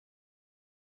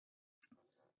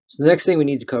So the next thing we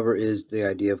need to cover is the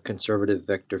idea of conservative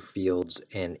vector fields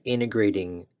and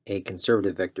integrating a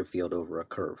conservative vector field over a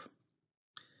curve.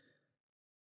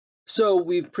 So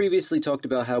we've previously talked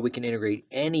about how we can integrate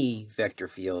any vector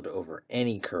field over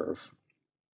any curve,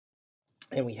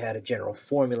 and we had a general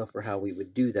formula for how we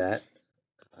would do that.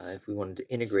 If we wanted to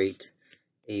integrate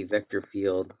a vector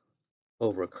field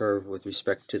over a curve with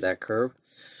respect to that curve,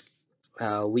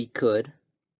 we could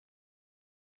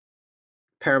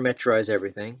parameterize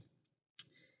everything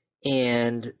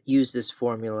and use this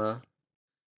formula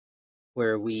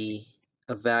where we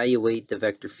evaluate the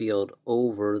vector field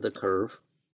over the curve,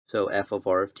 so f of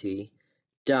r of t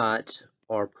dot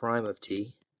r prime of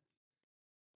t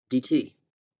dt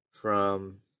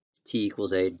from t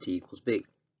equals a to t equals b.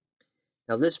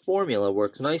 Now this formula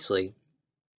works nicely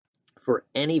for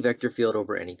any vector field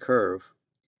over any curve,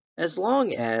 as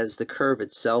long as the curve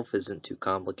itself isn't too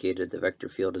complicated, the vector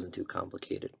field isn't too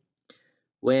complicated.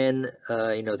 When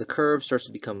the curve starts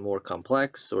to become more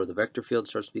complex, or the vector field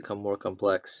starts to become more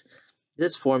complex,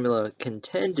 this formula can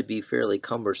tend to be fairly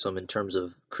cumbersome in terms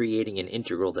of creating an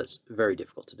integral that's very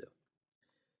difficult to do.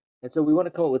 And so we want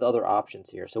to come up with other options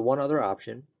here. So one other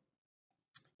option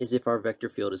is if our vector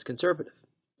field is conservative.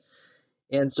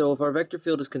 And so if our vector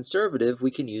field is conservative, we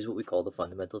can use what we call the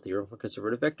fundamental theorem for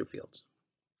conservative vector fields.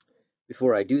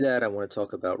 Before I do that, I want to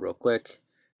talk about real quick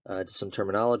some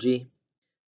terminology.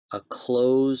 A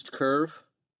closed curve,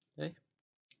 okay,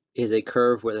 is a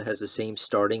curve where it has the same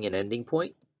starting and ending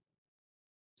point.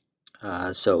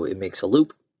 So it makes a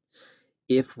loop.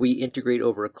 If we integrate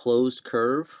over a closed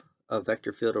curve, a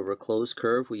vector field over a closed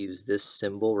curve, we use this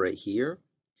symbol right here,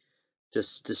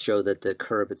 just to show that the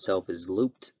curve itself is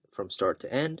looped from start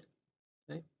to end.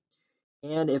 Okay?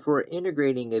 And if we're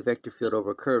integrating a vector field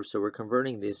over a curve, so we're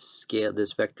converting this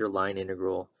vector line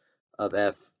integral of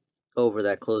f over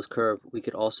that closed curve, we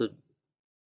could also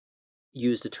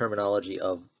use the terminology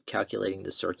of calculating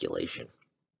the circulation.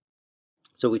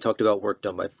 So we talked about work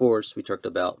done by force, we talked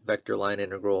about vector line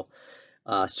integral.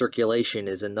 Circulation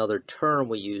is another term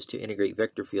we use to integrate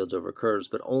vector fields over curves,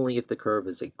 but only if the curve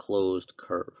is a closed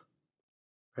curve,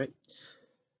 right?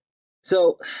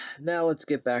 So now let's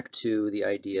get back to the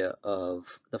idea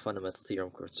of the fundamental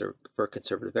theorem for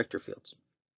conservative vector fields.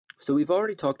 So we've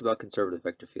already talked about conservative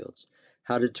vector fields,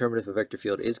 how to determine if a vector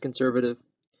field is conservative,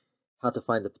 how to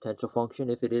find the potential function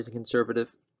if it is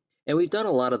conservative, and we've done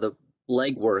a lot of the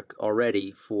legwork already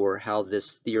for how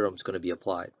this theorem is going to be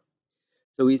applied.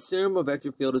 So we assume a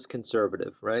vector field is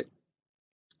conservative, right?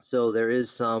 So there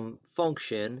is some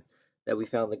function that we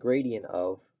found the gradient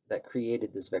of that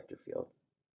created this vector field.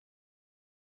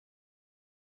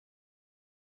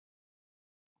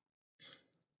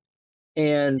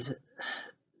 And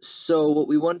so what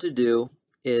we want to do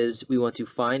is we want to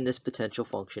find this potential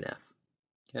function f,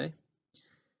 okay?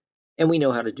 And we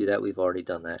know how to do that. We've already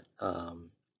done that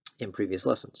in previous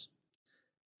lessons.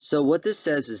 So what this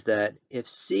says is that if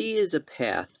C is a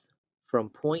path from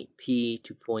point P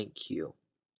to point Q,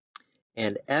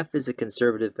 and f is a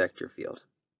conservative vector field,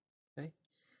 okay?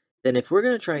 Then if we're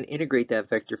going to try and integrate that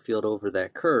vector field over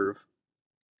that curve,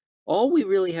 all we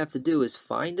really have to do is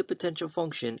find the potential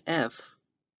function f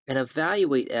and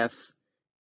evaluate f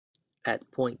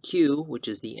at point Q, which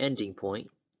is the ending point,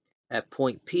 at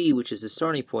point P, which is the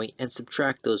starting point, and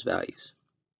subtract those values.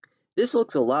 This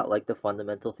looks a lot like the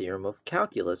fundamental theorem of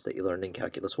calculus that you learned in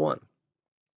Calculus 1,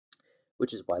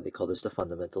 which is why they call this the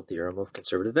fundamental theorem of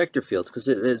conservative vector fields, because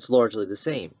it's largely the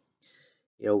same.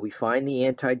 We find the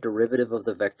antiderivative of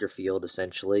the vector field,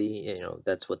 essentially.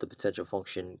 That's what the potential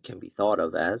function can be thought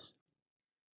of as.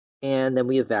 And then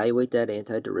we evaluate that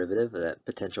antiderivative of that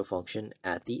potential function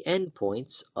at the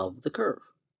endpoints of the curve.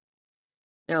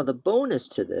 Now, the bonus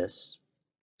to this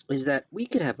is that we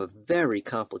could have a very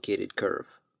complicated curve,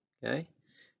 okay?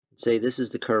 Say this is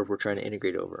the curve we're trying to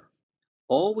integrate over.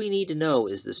 All we need to know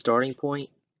is the starting point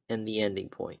and the ending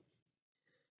point.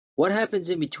 What happens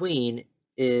in between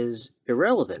is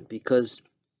irrelevant because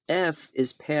f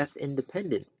is path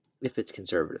independent if it's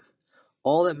conservative.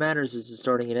 All that matters is the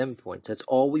starting and end points. That's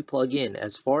all we plug in.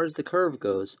 As far as the curve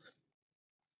goes,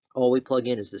 all we plug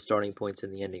in is the starting points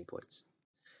and the ending points.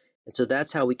 And so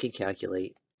that's how we can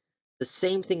calculate the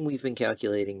same thing we've been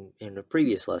calculating in a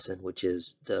previous lesson, which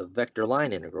is the vector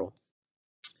line integral,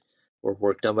 or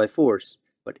work done by force.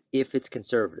 But if it's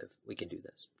conservative, we can do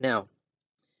this. Now,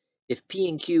 if P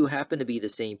and Q happen to be the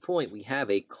same point, we have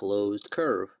a closed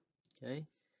curve. Okay,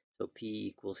 so P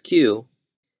equals Q,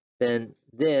 then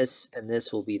this and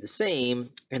this will be the same,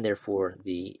 and therefore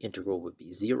the integral would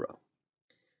be 0.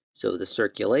 So the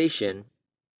circulation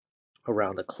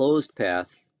around a closed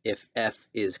path, if f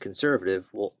is conservative,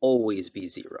 will always be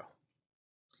 0.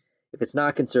 If it's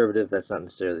not conservative, that's not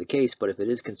necessarily the case, but if it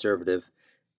is conservative,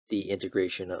 the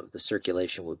integration of the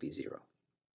circulation would be 0.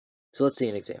 So let's see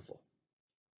an example.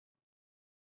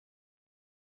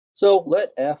 So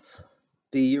let F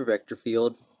be your vector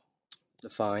field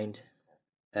defined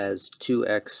as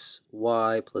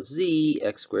 2xy plus z,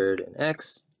 x squared, and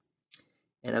x,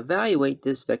 and evaluate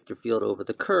this vector field over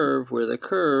the curve, where the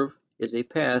curve is a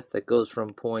path that goes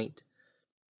from point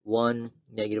 1,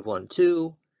 negative 1,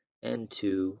 2, and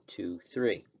 2, 2,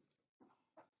 3.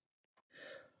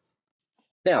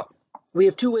 Now, we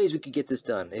have two ways we could get this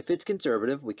done. If it's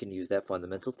conservative, we can use that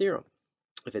fundamental theorem.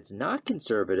 If it's not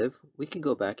conservative, we can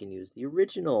go back and use the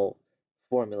original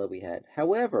formula we had.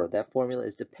 However, that formula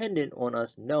is dependent on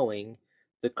us knowing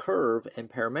the curve and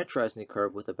parametrizing the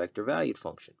curve with a vector valued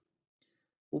function.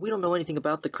 Well, we don't know anything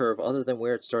about the curve other than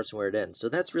where it starts and where it ends, so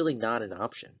that's really not an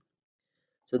option.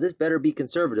 So this better be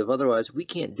conservative, otherwise we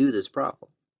can't do this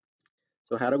problem.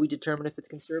 So how do we determine if it's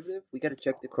conservative? We got to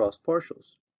check the cross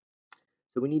partials.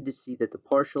 So we need to see that the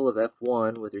partial of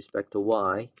f1 with respect to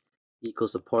y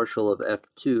equals the partial of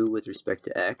f2 with respect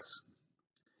to x.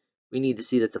 We need to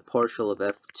see that the partial of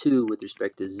f2 with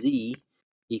respect to z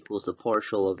equals the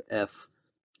partial of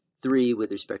f3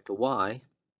 with respect to y,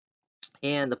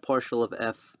 and the partial of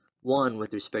f1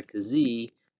 with respect to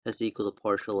z has to equal the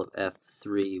partial of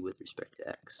f3 with respect to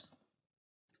x.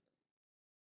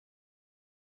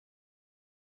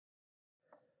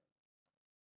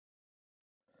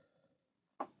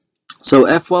 So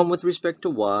f1 with respect to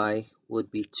y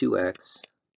would be 2x,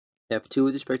 f2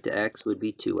 with respect to x would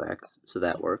be 2x, so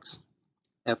that works.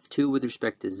 f2 with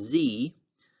respect to z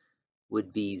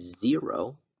would be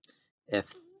 0.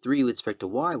 f3 with respect to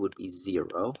y would be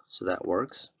 0, so that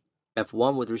works.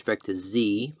 f1 with respect to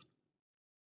z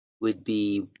would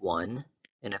be 1,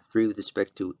 and f3 with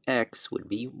respect to x would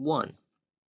be 1.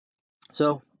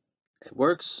 So it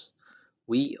works.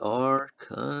 We are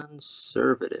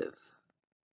conservative.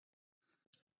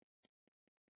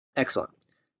 Excellent.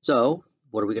 So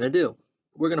what are we going to do?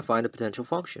 We're going to find a potential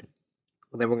function.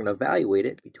 And then we're going to evaluate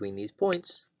it between these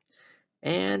points,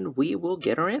 and we will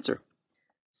get our answer.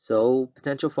 So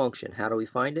potential function, how do we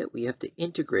find it? We have to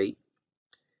integrate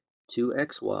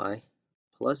 2xy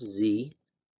plus z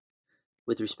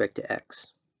with respect to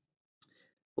x.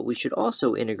 But we should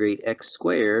also integrate x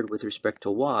squared with respect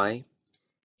to y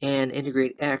and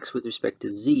integrate x with respect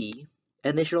to z,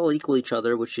 and they should all equal each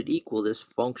other, which should equal this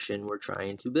function we're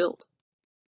trying to build.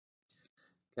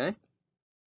 Okay?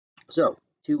 So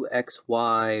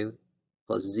 2xy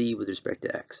plus z with respect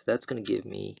to x. That's going to give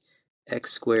me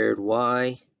x squared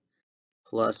y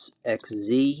plus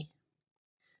xz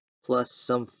plus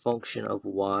some function of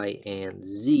y and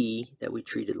z that we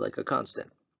treated like a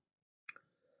constant.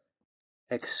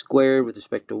 X squared with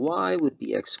respect to y would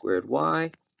be x squared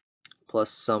y plus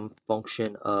some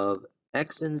function of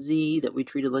x and z that we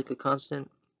treated like a constant.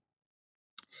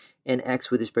 And x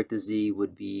with respect to z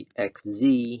would be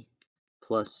xz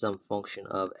plus some function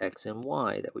of x and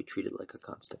y that we treated like a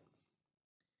constant.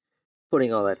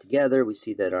 Putting all that together, we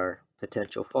see that our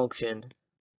potential function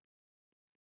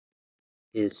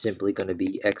is simply going to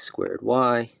be x squared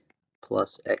y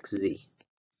plus xz,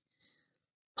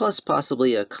 plus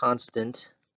possibly a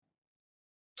constant,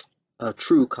 a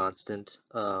true constant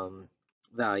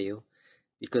value,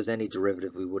 because any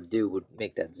derivative we would do would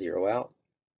make that 0 out.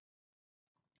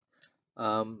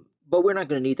 But we're not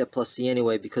going to need that plus c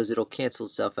anyway, because it'll cancel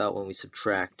itself out when we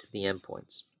subtract the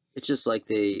endpoints. It's just like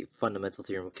the fundamental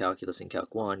theorem of calculus in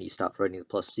Calc 1. You stop writing the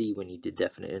plus c when you did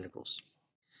definite integrals,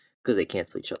 because they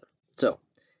cancel each other. So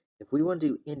if we want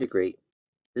to integrate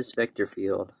this vector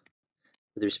field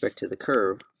with respect to the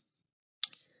curve,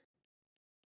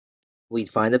 we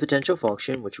find the potential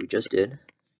function, which we just did,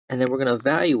 and then we're going to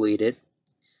evaluate it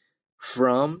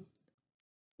from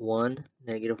 1,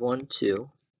 negative 1, 2,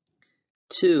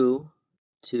 2,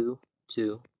 2,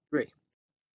 2, 3.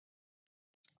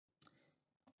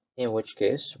 In which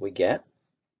case we get,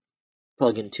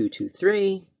 plug in 2, 2,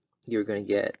 3, you're going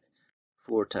to get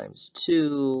 4 times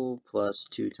 2 plus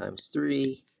 2 times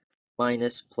 3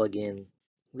 minus, plug in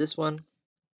this one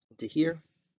into here.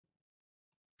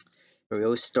 We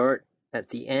always start at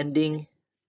the ending,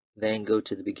 then go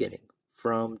to the beginning.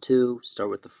 From 2, start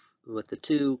with the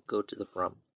 2, go to the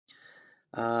from.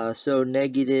 So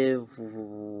negative,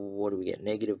 what do we get?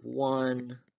 Negative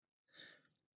 1.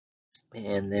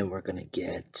 And then we're going to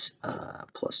get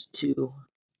plus 2.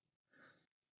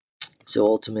 So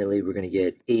ultimately we're going to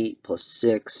get 8 plus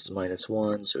 6 minus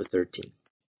 1, so 13.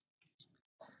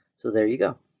 So there you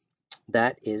go.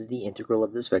 That is the integral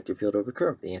of this vector field over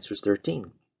curve. The answer is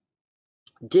 13.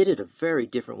 Did it a very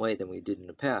different way than we did in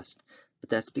the past, but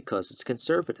that's because it's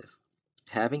conservative.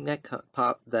 having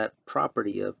that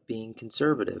property of being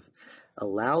conservative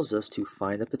allows us to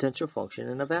find the potential function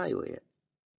and evaluate it.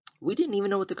 We didn't even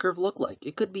know what the curve looked like.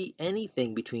 It could be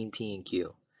anything between P and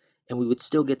Q, and we would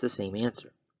still get the same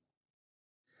answer.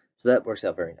 So that works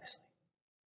out very nicely.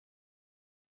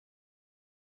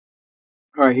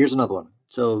 All right, here's another one.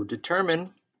 So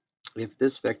determine if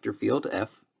this vector field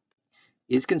F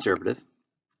is conservative.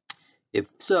 If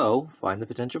so, find the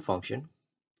potential function.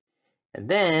 And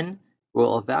then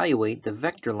we'll evaluate the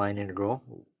vector line integral,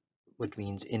 which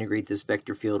means integrate this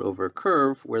vector field over a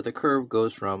curve where the curve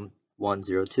goes from 1,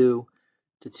 0, 2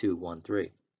 to 2, 1,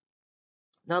 3.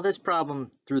 Now this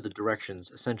problem through the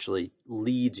directions essentially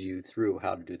leads you through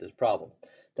how to do this problem.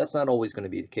 That's not always going to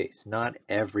be the case. Not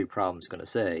every problem is going to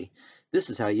say, this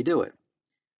is how you do it.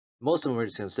 Most of them are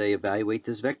just going to say, evaluate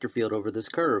this vector field over this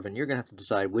curve, and you're going to have to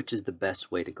decide which is the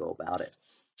best way to go about it.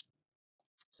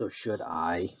 So should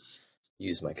I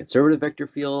use my conservative vector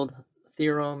field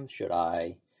theorem? Should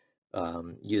I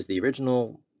use the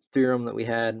original theorem that we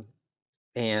had?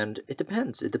 And it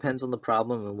depends. It depends on the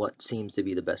problem and what seems to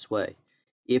be the best way.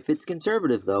 If it's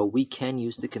conservative, though, we can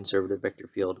use the conservative vector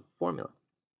field formula.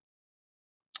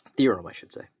 Theorem, I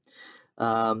should say.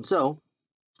 So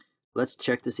let's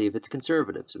check to see if it's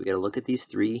conservative. So we got to look at these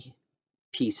three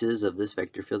pieces of this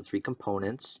vector field, three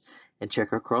components, and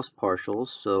check our cross partials.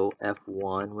 So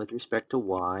F1 with respect to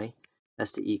y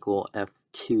has to equal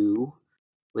F2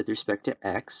 with respect to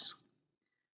x.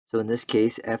 So in this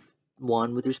case,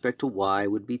 F1 with respect to y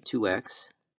would be 2x.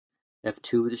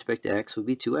 F2 with respect to x would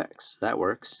be 2x. That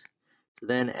works. So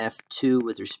then F2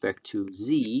 with respect to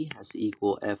z has to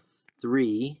equal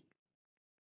F3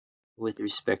 with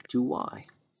respect to y.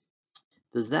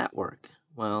 Does that work?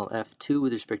 Well, F2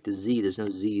 with respect to z, there's no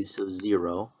z's, so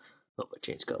 0. Oh, I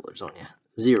changed colors on you.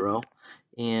 0.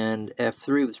 And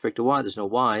F3 with respect to y, there's no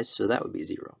y's, so that would be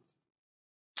 0.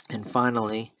 And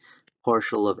finally,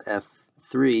 partial of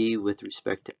F3 with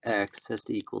respect to x has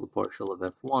to equal the partial of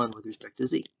F1 with respect to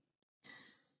z.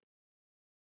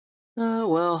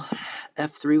 Well,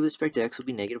 F3 with respect to x would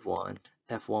be -1.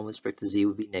 F1 with respect to z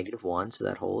would be -1, so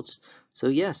that holds. So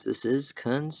yes, this is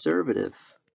conservative.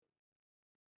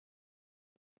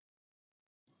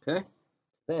 Okay,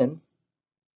 then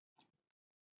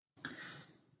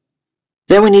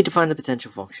we need to find the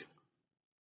potential function.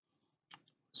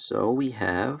 So we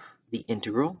have the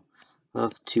integral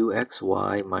of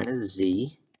 2xy minus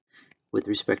z with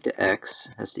respect to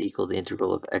x has to equal the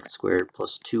integral of x squared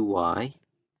plus 2y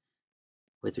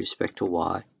with respect to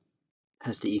y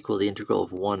has to equal the integral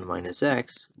of 1 minus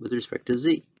x with respect to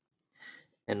z.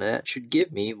 And that should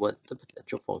give me what the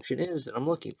potential function is that I'm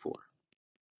looking for.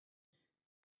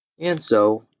 And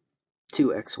so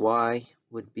 2xy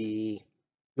would be,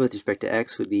 with respect to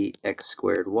x, would be x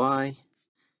squared y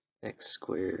minus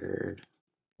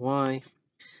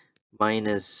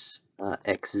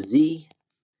xz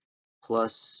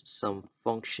plus some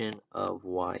function of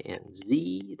y and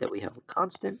z that we have a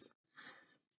constant,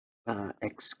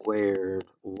 x squared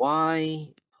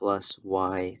y plus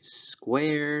y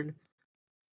squared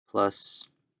plus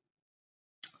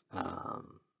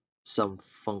some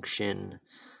function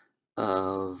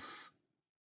of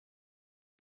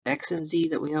x and z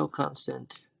that we have a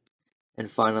constant. And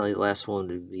finally, the last one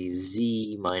would be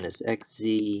z minus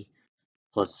xz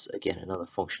plus, again, another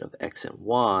function of x and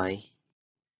y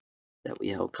that we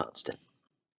held constant.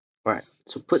 All right,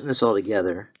 so putting this all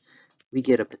together, we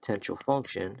get a potential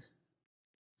function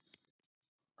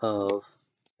of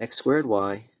x squared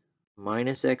y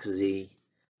minus xz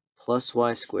plus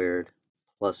y squared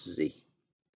plus z.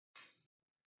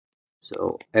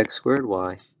 So x squared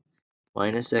y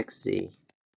minus xz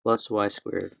plus y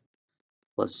squared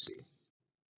plus z.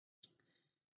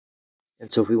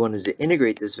 And so if we wanted to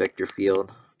integrate this vector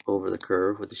field over the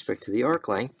curve with respect to the arc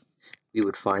length, we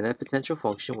would find that potential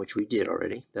function, which we did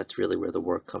already. That's really where the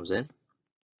work comes in.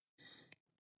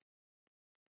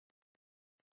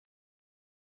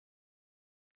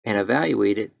 And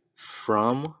evaluate it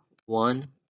from 1,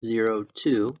 0,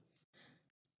 2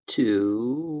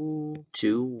 to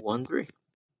 2, 1, 3.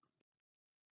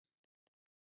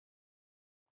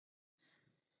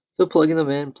 So plugging them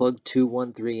in, plug 2,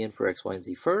 1, 3 in for x, y, and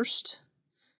z first.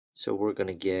 So we're going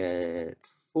to get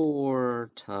 4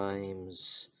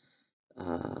 times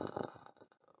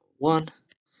 1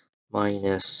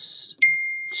 minus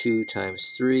 2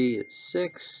 times 3 is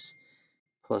 6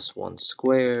 plus 1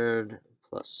 squared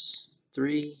plus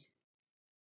 3.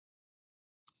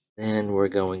 Then we're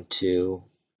going to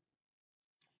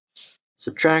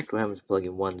subtract. What happens to plug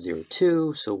in 1, 0,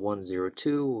 2? So 1, 0,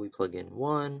 2, we plug in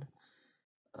 1.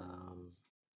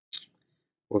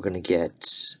 We're going to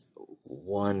get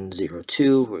 1, 0,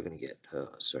 2, we're going to get,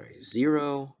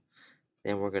 0.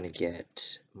 Then we're going to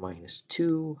get minus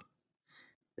 2.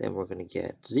 Then we're going to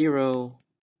get 0.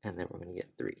 And then we're going to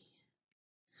get 3.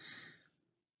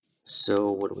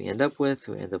 So what do we end up with?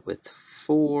 We end up with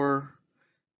 4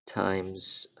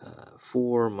 times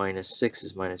 4 minus 6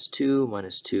 is minus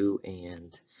 2,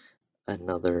 and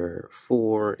another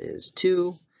 4 is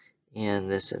 2,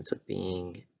 and this ends up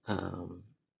being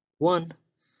 1.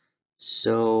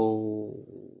 So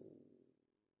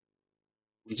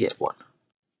we get 1.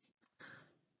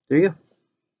 There you go.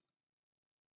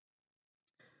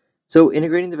 So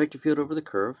integrating the vector field over the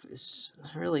curve is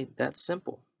really that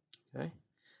simple. Okay.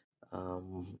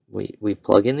 We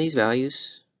plug in these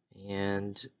values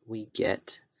and we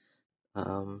get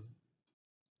the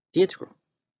integral.